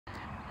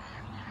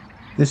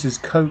This is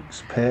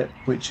Coke's Pit,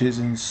 which is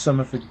in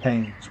Somerford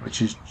Keynes,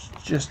 which is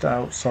just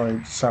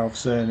outside South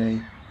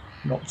Cerney,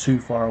 not too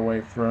far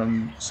away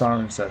from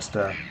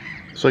Cirencester.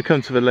 So I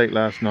come to the lake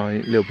last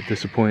night, a little bit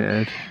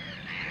disappointed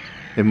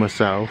in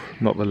myself,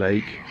 not the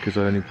lake, because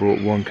I only brought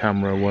one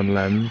camera, one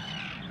lens.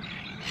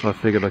 So I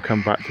figured I'd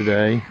come back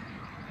today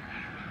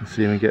and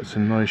see if we get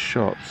some nice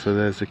shots. So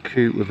there's a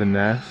coot with a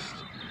nest,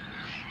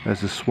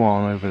 there's a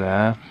swan over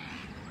there,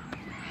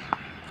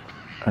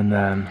 and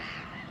then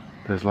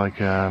there's like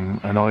an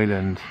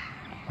island,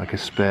 like a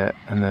spit,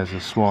 and there's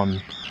a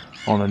swan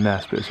on a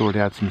nest, but it's already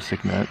had some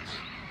cygnets.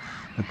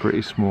 They're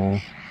pretty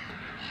small.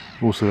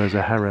 Also there's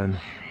a heron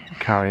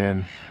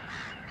carrying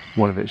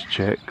one of its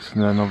chicks,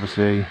 and then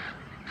obviously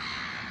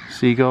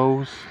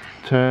seagulls,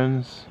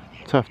 terns,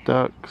 tuft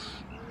ducks,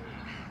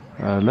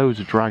 loads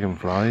of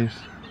dragonflies.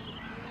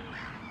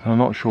 I'm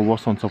not sure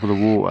what's on top of the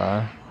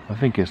water. I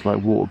think it's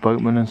like water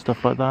boatmen and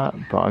stuff like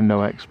that, but I'm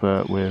no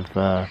expert with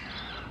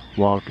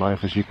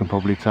wildlife, as you can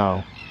probably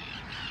tell.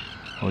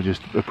 I'll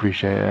just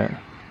appreciate it.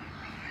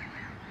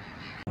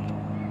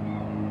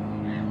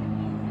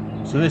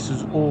 So this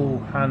is all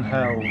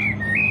handheld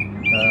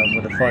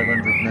with a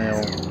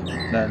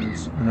 500mm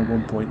lens and a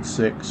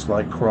 1.6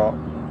 like crop,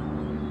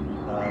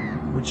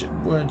 which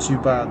weren't too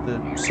bad.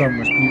 The sun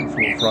was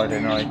beautiful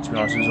Friday night, to be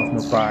honest. It was off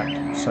my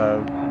back,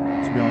 so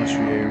to be honest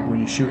with you, when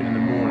you're shooting in the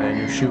morning,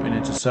 you're shooting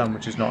into sun,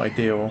 which is not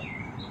ideal,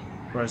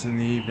 whereas in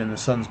the evening the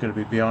sun's going to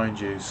be behind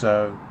you,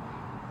 so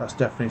that's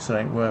definitely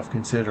something worth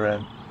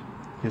considering.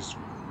 Because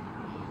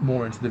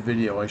more into the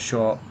video, I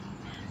shot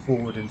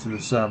forward into the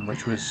sun,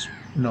 which was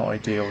not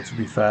ideal, to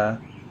be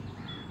fair.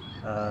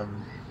 I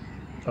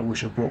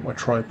wish I brought my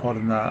tripod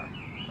and that,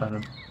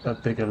 and a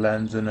bigger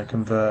lens and a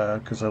converter,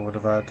 because I would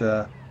have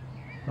had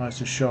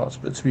nicer shots.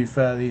 But to be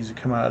fair, these have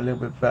come out a little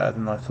bit better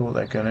than I thought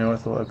they're going to. I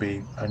thought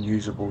they'd be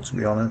unusable, to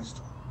be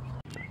honest.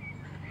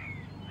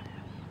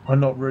 I'm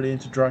not really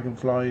into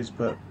dragonflies,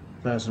 but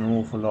there's an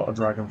awful lot of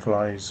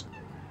dragonflies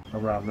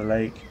around the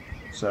lake,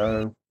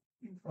 so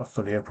I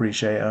fully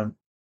appreciate them.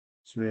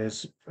 So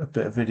here's a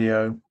bit of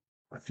video,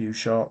 a few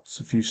shots,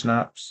 a few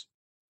snaps.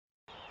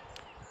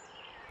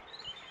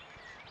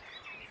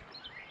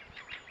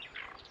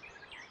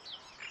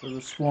 So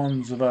the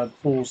swans have had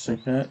 4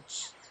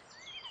 cygnets.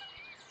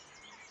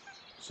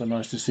 So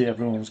nice to see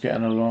everyone's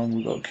getting along.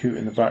 We've got a coot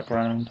in the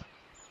background.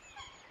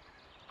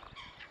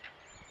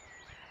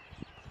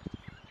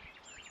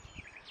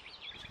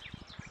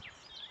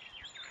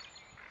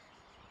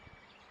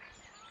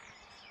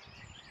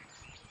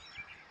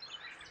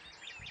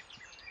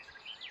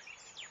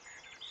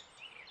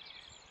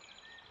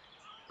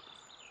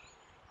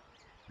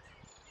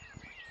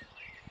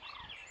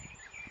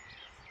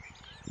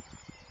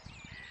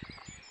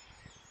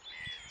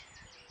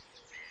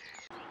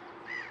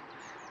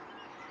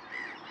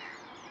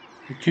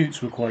 The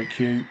coots were quite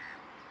cute.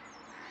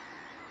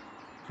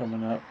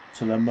 Coming up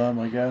to their mum,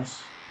 I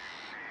guess.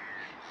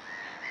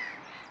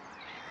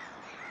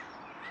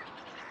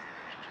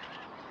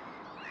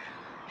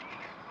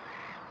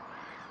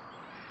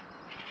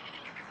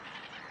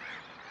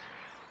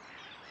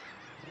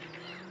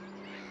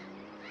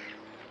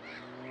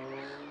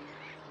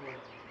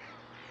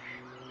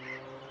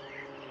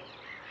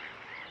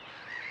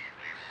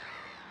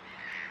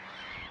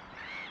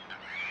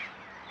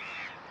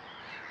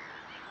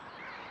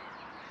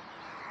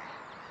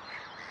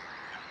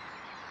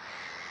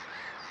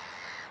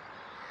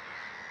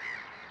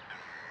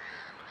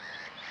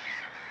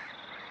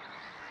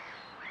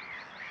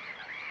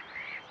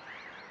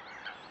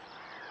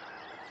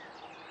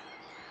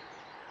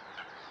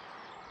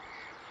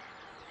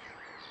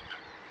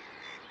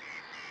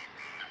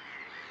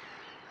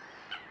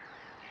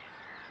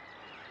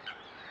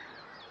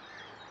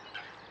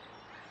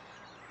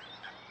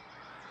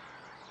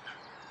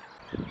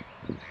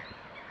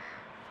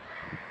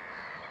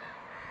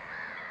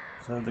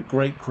 So the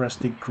great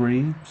crested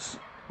grebes.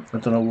 I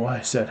don't know why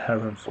I said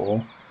heron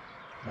for.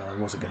 I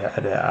wasn't going to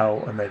edit it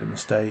out. I made a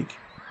mistake.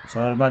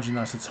 So I imagine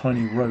that's a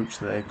tiny roach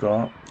that they've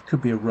got.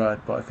 Could be a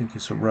rudd, but I think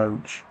it's a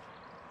roach.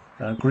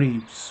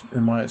 Grebes,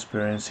 in my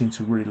experience, seem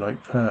to really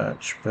like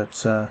perch,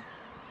 but yeah,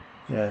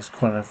 it's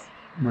kind of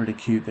really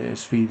cute that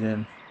it's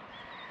feeding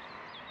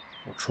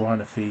or trying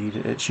to feed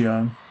its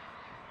young.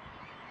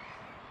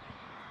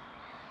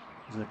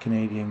 The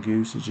Canadian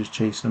goose is just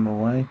chasing them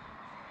away.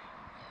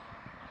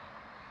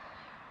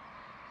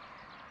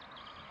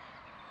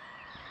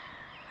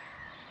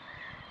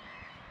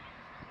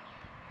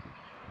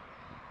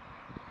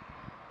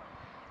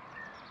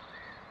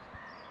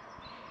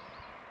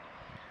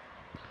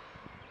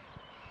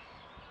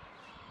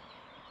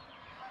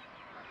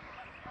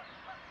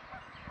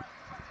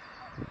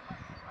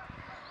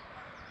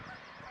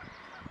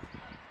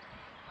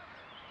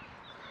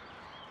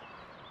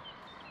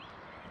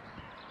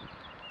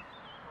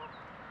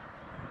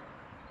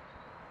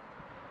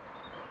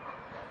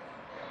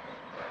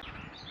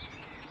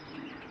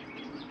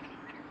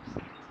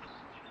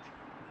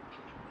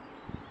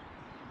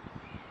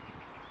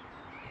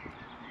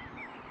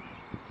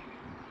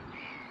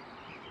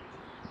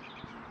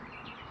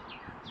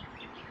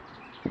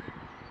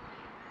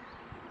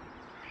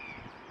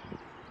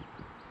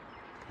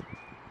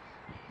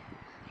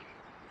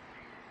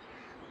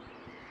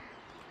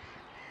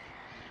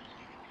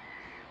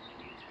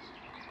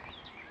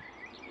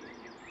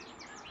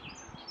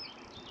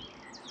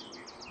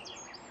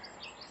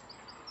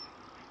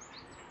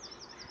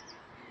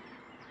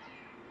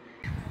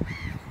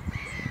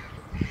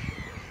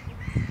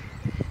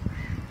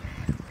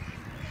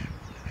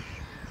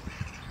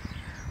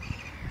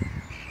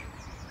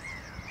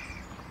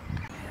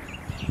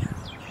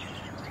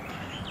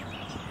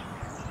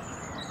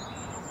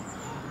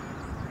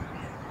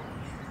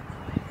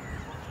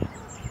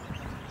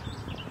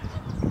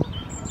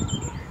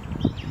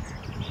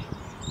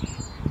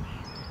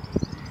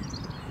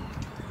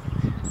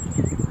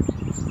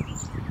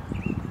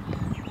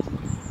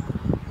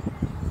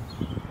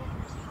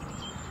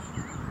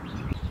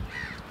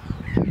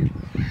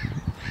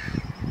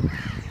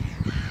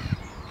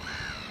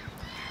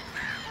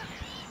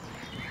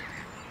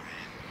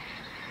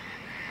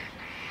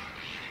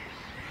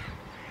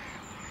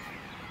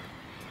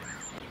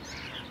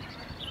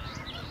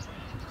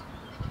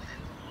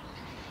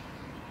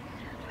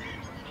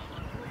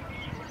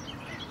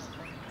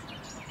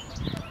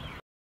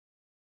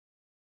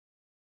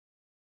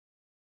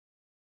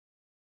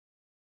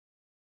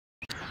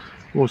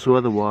 Also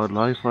other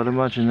wildlife, I'd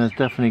imagine there's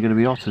definitely going to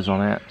be otters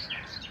on it,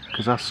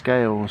 because that's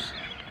scales,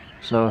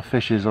 so a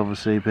fish has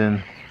obviously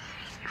been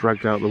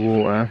dragged out the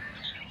water.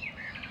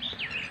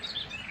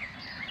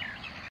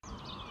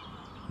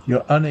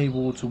 You're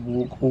unable to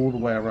walk all the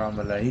way around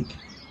the lake.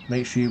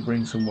 Make sure you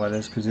bring some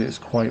wellers because it's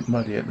quite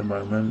muddy at the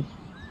moment.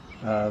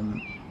 I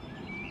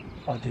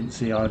didn't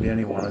see hardly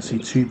anyone. I see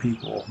 2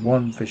 people,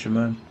 1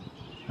 fisherman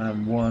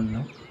and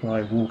 1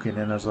 guy walking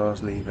in as I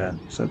was leaving.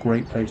 So a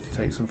great place to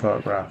take some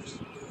photographs.